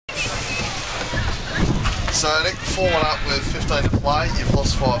So Nick, 4-1 up with 15 to play, you've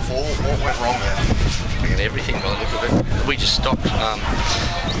lost 5-4. What went wrong there? I think everything by the look of it. We just stopped.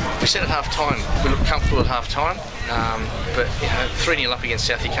 We said at half time, we looked comfortable at half time, but 3-0 up against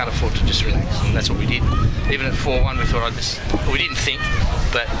South, you can't afford to just relax, and that's what we did. Even at 4-1, we thought, we didn't think,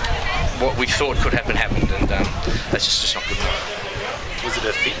 but what we thought could happen happened, and that's just not good enough. Was it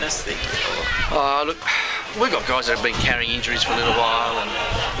a fitness thing? Look, we've got guys that have been carrying injuries for a little while, and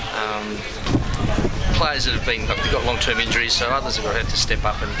players that have been, they've got long-term injuries, so others have got to step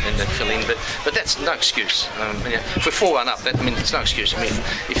up and fill in. But that's no excuse. If we're 4-1 up, it's no excuse. I mean,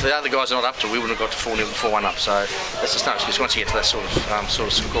 if the other guys are not up to it, we wouldn't have got to 4-1 up. So that's just no excuse. Once you get to that sort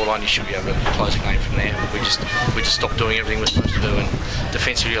of score line, you should be able to close the game from there. We just stopped doing everything we're supposed to do, and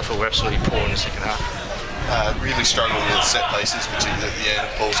defensively, I thought we were absolutely poor in the second half. Really struggling with set pieces, particularly at the end,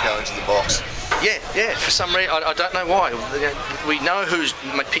 balls going into the box. Yeah. For some reason, I don't know why. We know who's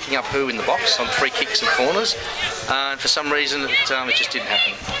picking up who in the box on free kicks and corners, and for some reason, it just didn't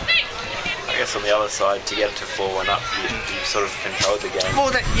happen. I guess on the other side, to get to 4-1 up, you sort of controlled the game.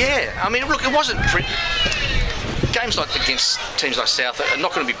 Well, I mean, look, it wasn't pretty. Games like against teams like South are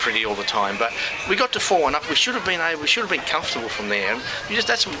not going to be pretty all the time, but we got to 4-1 up. We should have been comfortable from there.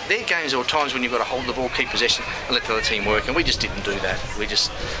 Their games or times when you've got to hold the ball, keep possession, and let the other team work, and we just didn't do that. We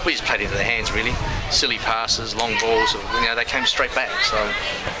just played into their hands, really. Silly passes, long balls, they came straight back. So.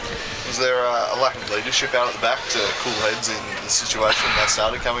 Was there a lack of leadership out at the back to cool heads in the situation that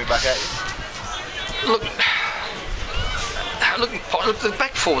started coming back at you? Look, the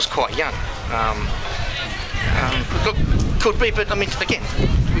back four was quite young. Could be, but I mean, again,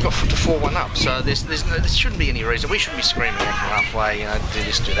 we got to 4-1 up, so there shouldn't be any reason. We shouldn't be screaming from halfway, do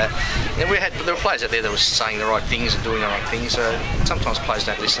this, do that. There were players out there that were saying the right things and doing the right things, so sometimes players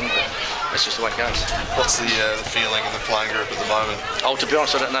don't listen, but that's just the way it goes. What's the feeling in the playing group at the moment? Oh, to be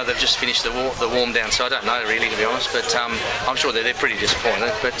honest, I don't know. They've just finished the warm down, so I don't know really, to be honest, but I'm sure they're pretty disappointed,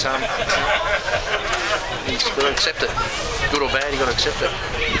 but you've got to accept it. Good or bad, you've got to accept it.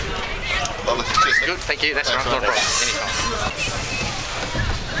 Lovely. Good, thank you. That's right, not a problem. Anytime.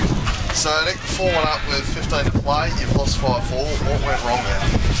 So Nick, 4-1 up with 15 to play, you've lost 5-4. What went wrong there?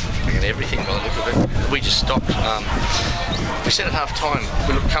 I think everything by the look of it. We just stopped. We said at half time,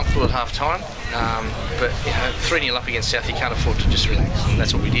 we looked comfortable at half time, but 3-0 up against South, you can't afford to just relax, and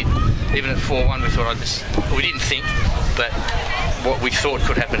that's what we did. Even at 4-1, we thought we didn't think, but what we thought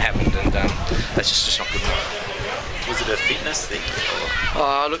could happen happened, and that's just not good enough. Was it a fitness thing?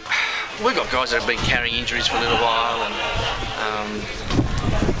 Look, we've got guys that have been carrying injuries for a little while, and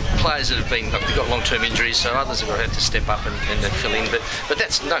players that have they've got long-term injuries, so others have got to step up and fill in. But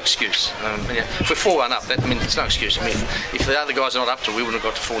that's no excuse. If we're 4-1 up, it's no excuse. I mean, if the other guys are not up to it, we wouldn't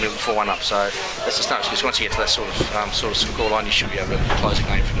have got to 4-1 up. So that's just no excuse. Once you get to that sort of score line, you should be able to close the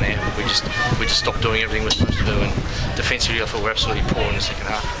game from there. We just stopped doing everything we're supposed to do, and defensively, I thought we were absolutely poor in the second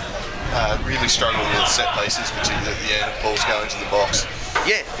half. Really struggling with set pieces, particularly at the end, balls going into the box.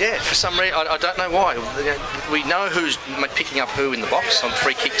 Yeah. For some reason, I don't know why. We know who's picking up who in the box on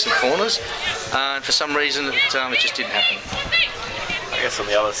free kicks and corners, and for some reason, it just didn't happen. I guess on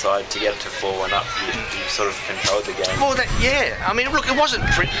the other side, to get to 4-1 up, you sort of controlled the game. Well, I mean, look, it wasn't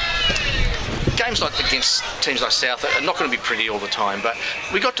pretty. Games like against teams like South are not going to be pretty all the time, but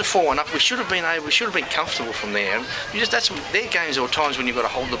we got to 4-1 up. We should have been comfortable from there. Their games or times when you've got to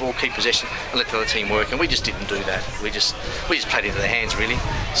hold the ball, keep possession, and let the other team work, and we just didn't do that. We just played into their hands, really.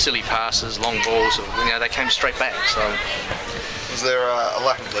 Silly passes, long balls, they came straight back. So. Was there a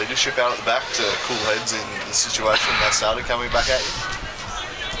lack of leadership out at the back to cool heads in the situation that started coming back at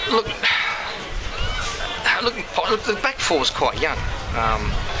you? Look, the back four was quite young.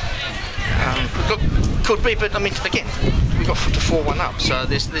 Could be, but I mean, again, we got to 4-1 up, so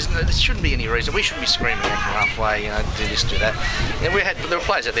there shouldn't be any reason. We shouldn't be screaming from halfway, do this, do that. There were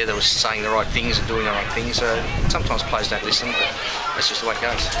players out there that were saying the right things and doing the right things, so sometimes players don't listen, but that's just the way it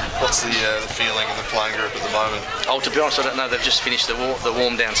goes. What's the feeling in the playing group at the moment? Oh, to be honest, I don't know. They've just finished the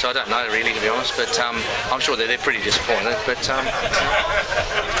warm down, so I don't know really, to be honest, but I'm sure they're pretty disappointed, but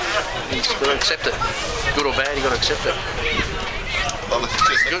you've got to accept it. Good or bad, you've got to accept it. Lovely.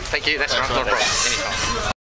 Good, thank you. That's right, not a problem. Anytime.